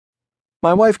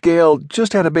My wife Gail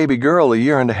just had a baby girl a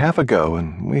year and a half ago,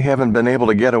 and we haven't been able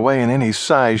to get away in any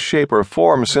size, shape, or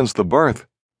form since the birth.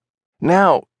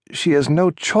 Now, she has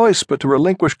no choice but to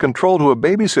relinquish control to a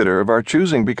babysitter of our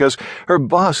choosing because her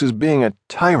boss is being a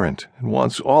tyrant and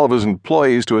wants all of his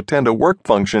employees to attend a work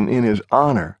function in his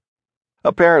honor.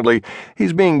 Apparently,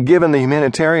 he's being given the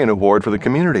humanitarian award for the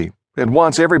community and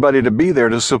wants everybody to be there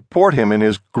to support him in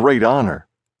his great honor.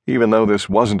 Even though this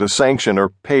wasn't a sanctioned or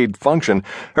paid function,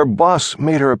 her boss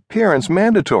made her appearance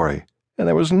mandatory, and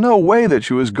there was no way that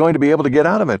she was going to be able to get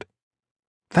out of it.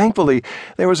 Thankfully,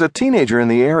 there was a teenager in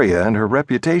the area, and her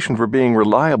reputation for being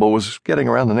reliable was getting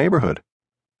around the neighborhood.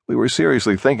 We were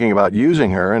seriously thinking about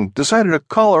using her and decided to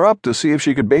call her up to see if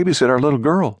she could babysit our little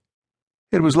girl.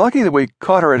 It was lucky that we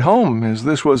caught her at home, as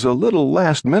this was a little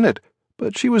last minute,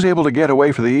 but she was able to get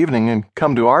away for the evening and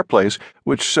come to our place,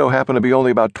 which so happened to be only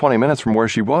about 20 minutes from where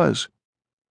she was.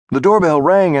 The doorbell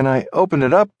rang, and I opened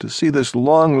it up to see this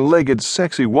long-legged,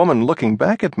 sexy woman looking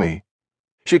back at me.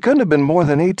 She couldn't have been more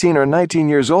than 18 or 19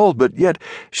 years old, but yet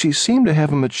she seemed to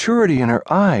have a maturity in her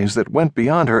eyes that went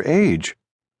beyond her age.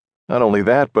 Not only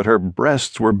that, but her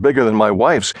breasts were bigger than my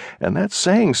wife's, and that's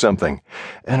saying something,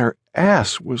 and her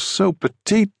ass was so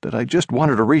petite that I just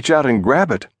wanted to reach out and grab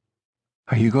it.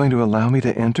 "Are you going to allow me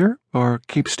to enter, or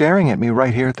keep staring at me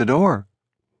right here at the door?"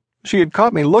 She had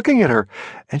caught me looking at her,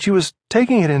 and she was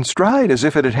taking it in stride as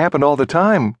if it had happened all the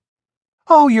time.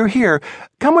 "Oh, you're here.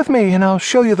 Come with me, and I'll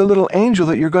show you the little angel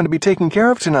that you're going to be taking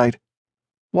care of tonight."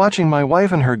 Watching my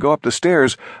wife and her go up the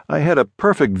stairs, I had a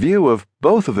perfect view of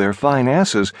both of their fine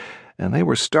asses, and they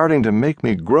were starting to make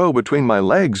me grow between my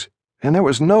legs, and there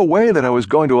was no way that I was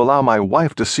going to allow my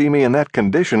wife to see me in that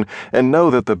condition and know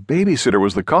that the babysitter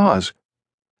was the cause.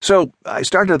 So I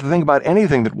started to think about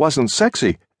anything that wasn't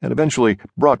sexy, and eventually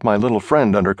brought my little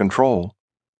friend under control.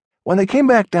 When they came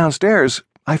back downstairs,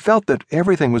 I felt that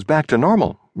everything was back to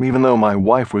normal, even though my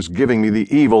wife was giving me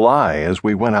the evil eye as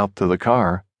we went out to the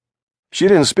car. She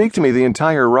didn't speak to me the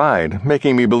entire ride,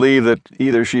 making me believe that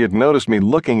either she had noticed me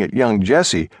looking at young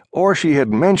Jessie, or she had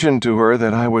mentioned to her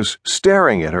that I was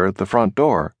staring at her at the front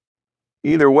door.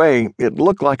 Either way, it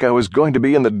looked like I was going to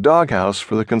be in the doghouse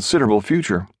for the considerable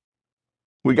future.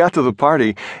 We got to the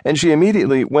party, and she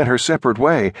immediately went her separate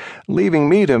way, leaving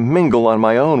me to mingle on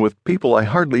my own with people I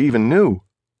hardly even knew.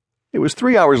 It was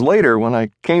 3 hours later when I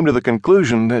came to the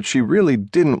conclusion that she really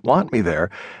didn't want me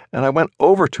there, and I went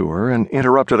over to her and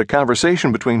interrupted a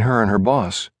conversation between her and her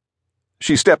boss.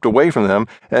 She stepped away from them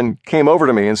and came over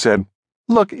to me and said,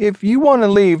 "Look, if you want to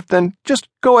leave, then just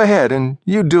go ahead and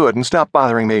you do it and stop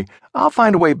bothering me. I'll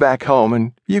find a way back home,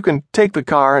 and you can take the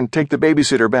car and take the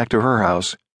babysitter back to her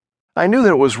house. I knew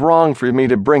that it was wrong for me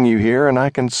to bring you here, and I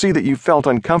can see that you felt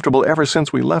uncomfortable ever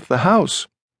since we left the house."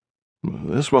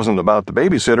 This wasn't about the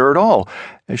babysitter at all,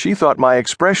 as she thought my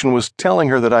expression was telling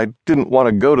her that I didn't want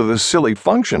to go to this silly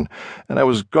function, and I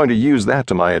was going to use that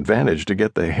to my advantage to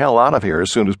get the hell out of here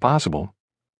as soon as possible.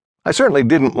 I certainly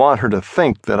didn't want her to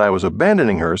think that I was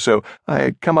abandoning her, so I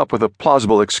had come up with a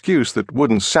plausible excuse that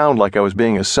wouldn't sound like I was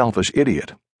being a selfish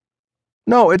idiot.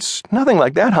 "No, it's nothing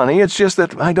like that, honey. It's just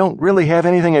that I don't really have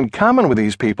anything in common with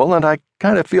these people, and I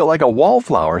kind of feel like a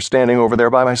wallflower standing over there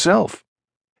by myself.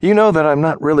 You know that I'm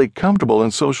not really comfortable in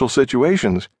social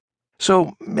situations,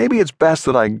 so maybe it's best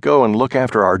that I go and look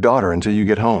after our daughter until you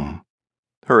get home."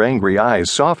 Her angry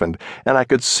eyes softened, and I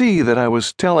could see that I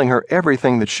was telling her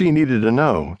everything that she needed to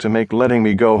know to make letting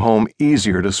me go home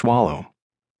easier to swallow.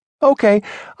 "Okay,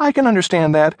 I can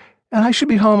understand that, and I should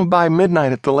be home by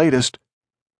midnight at the latest."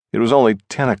 It was only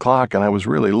 10 o'clock, and I was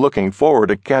really looking forward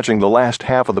to catching the last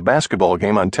half of the basketball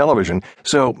game on television,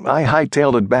 so I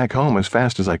hightailed it back home as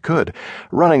fast as I could,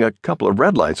 running a couple of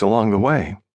red lights along the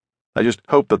way. I just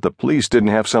hoped that the police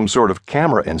didn't have some sort of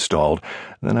camera installed,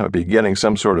 then I would be getting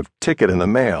some sort of ticket in the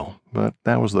mail, but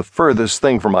that was the furthest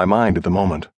thing from my mind at the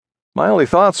moment. My only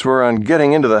thoughts were on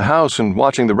getting into the house and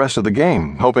watching the rest of the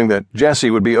game, hoping that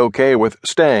Jessie would be okay with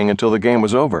staying until the game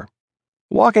was over.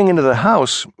 Walking into the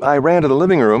house, I ran to the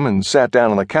living room and sat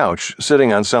down on the couch,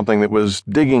 sitting on something that was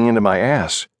digging into my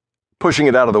ass. Pushing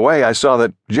it out of the way, I saw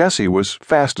that Jessie was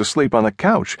fast asleep on the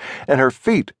couch, and her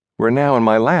feet were now in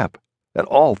my lap, and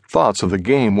all thoughts of the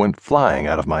game went flying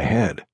out of my head.